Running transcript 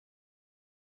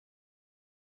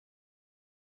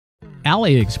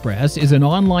AliExpress is an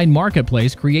online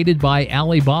marketplace created by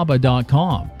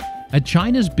Alibaba.com,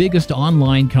 China's biggest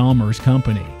online commerce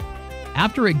company.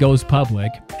 After it goes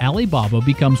public, Alibaba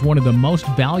becomes one of the most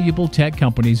valuable tech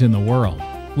companies in the world.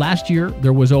 Last year,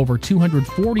 there was over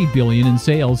 $240 billion in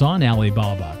sales on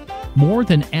Alibaba, more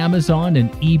than Amazon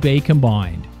and eBay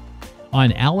combined.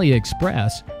 On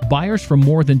AliExpress, buyers from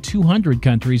more than 200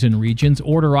 countries and regions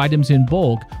order items in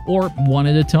bulk or one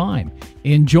at a time,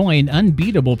 enjoying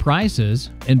unbeatable prices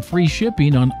and free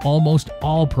shipping on almost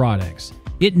all products.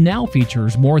 It now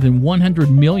features more than 100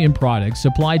 million products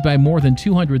supplied by more than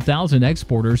 200,000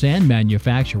 exporters and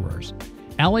manufacturers.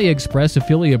 AliExpress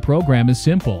Affiliate Program is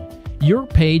simple. You're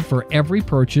paid for every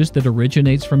purchase that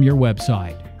originates from your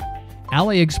website.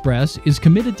 AliExpress is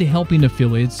committed to helping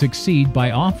affiliates succeed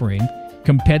by offering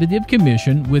competitive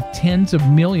commission with tens of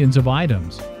millions of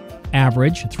items,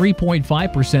 average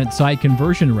 3.5% site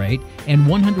conversion rate, and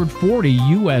 140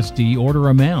 USD order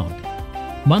amount,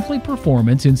 monthly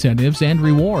performance incentives and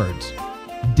rewards,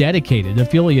 dedicated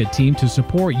affiliate team to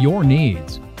support your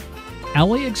needs.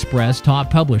 AliExpress top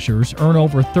publishers earn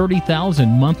over $30,000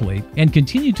 monthly and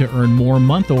continue to earn more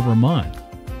month over month.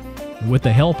 With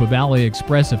the help of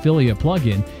AliExpress Affiliate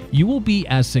Plugin, you will be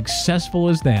as successful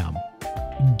as them.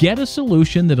 Get a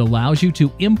solution that allows you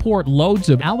to import loads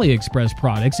of AliExpress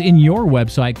products in your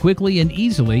website quickly and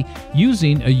easily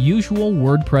using a usual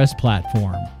WordPress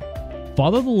platform.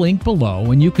 Follow the link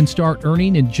below and you can start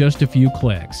earning in just a few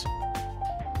clicks.